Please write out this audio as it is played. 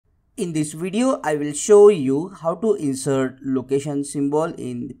In this video, I will show you how to insert location symbol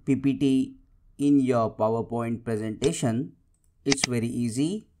in PPT in your PowerPoint presentation. It's very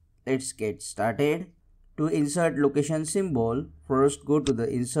easy. Let's get started. To insert location symbol, first go to the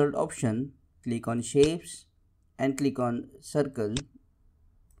insert option, click on shapes and click on circle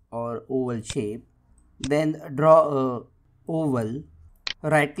or oval shape. Then draw a oval.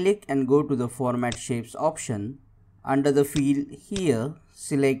 Right click and go to the format shapes option. Under the field here,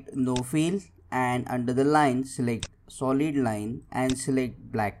 select no fill, and under the line select solid line and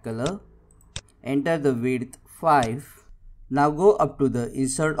select black color. Enter the width 5. Now go up to the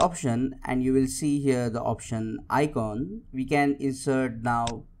insert option and you will see here the option icon. We can insert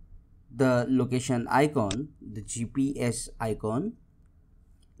now the location icon, the GPS icon.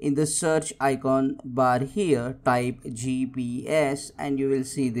 In the search icon bar here, type GPS and you will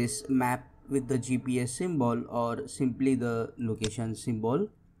see this map with the GPS symbol or simply the location symbol.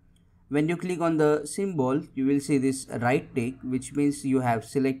 When you click on the symbol, you will see this right tick, which means you have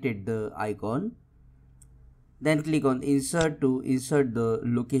selected the icon. Then click on insert to insert the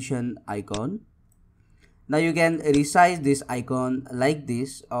location icon. Now you can resize this icon like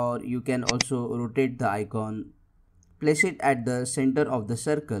this, or you can also rotate the icon. Place it at the center of the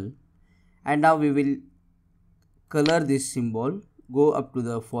circle, and now we will color this symbol. Go up to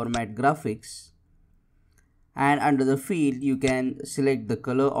the format graphics, and under the field you can select the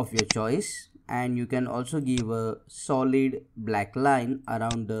color of your choice, and you can also give a solid black line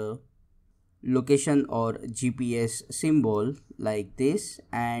around the location or GPS symbol like this.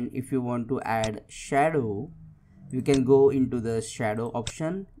 And if you want to add shadow, you can go into the shadow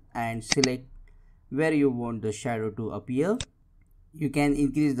option and select where you want the shadow to appear. You can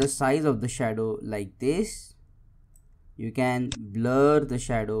increase the size of the shadow like this. You can blur the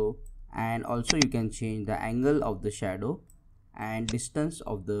shadow, and also you can change the angle of the shadow and distance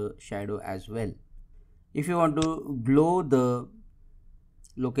of the shadow as well. If you want to glow the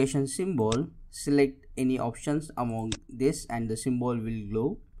location symbol, select any options among this and the symbol will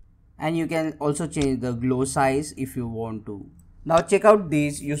glow. And you can also change the glow size if you want to. Now check out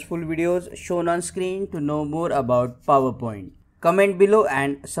these useful videos shown on screen to know more about PowerPoint. Comment below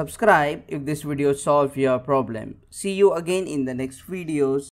and subscribe if this video solved your problem. See you again in the next videos.